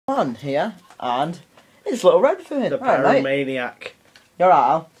on here, and it's Little Redfern. The Right, pyromaniac. You're right,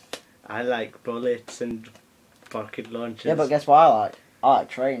 Al. I like bullets and rocket launchers. Yeah, but guess what I like? I like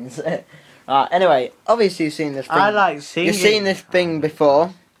trains. Anyway, obviously you've seen this thing. I like singing. You've seen this thing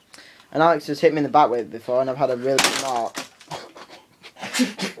before, and Alex has hit me in the back with it before, and I've had a really good mark.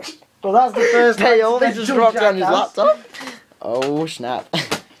 Well, that's the first time. Hey, all this just dropped on his laptop. Oh snap!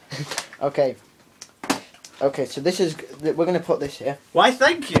 Okay, so this is we're gonna put this here. Why?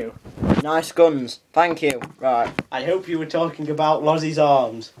 Thank you. Nice guns, thank you. Right. I hope you were talking about Lozzie's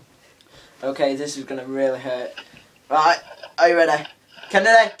arms. Okay, this is gonna really hurt. Right, are you ready?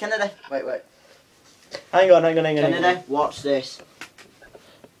 Kennedy. Wait. Hang on. Kennedy, watch this.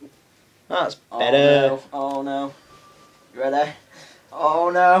 That's better. Oh no. You ready? Oh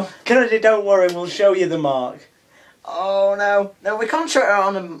no. Kennedy, don't worry, we'll show you the mark. Oh no. No, we can't show it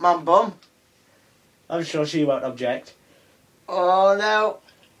on my bum. I'm sure she won't object. Oh no.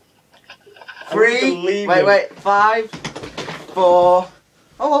 I wouldn't 3. believe Wait. you. 5, 4. Oh,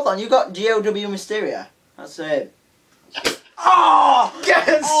 hold on. You got G-O-W Mysteria. That's it. Oh!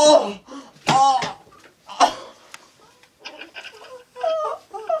 Yes! Oh!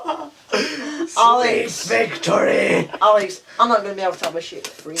 Alex! Victory! Alex, I'm not going to be able to have a shit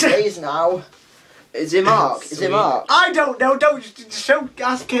for 3 days now. Is it Mark? Is it Mark? I don't know. Don't show.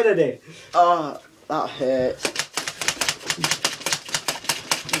 Ask Kennedy. Oh, that hurts.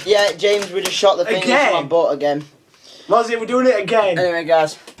 Yeah, James, we just shot the thing into my butt again. Lozzie, we're doing it again. Anyway,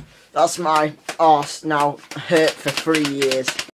 guys, that's my arse now hurt for 3 years.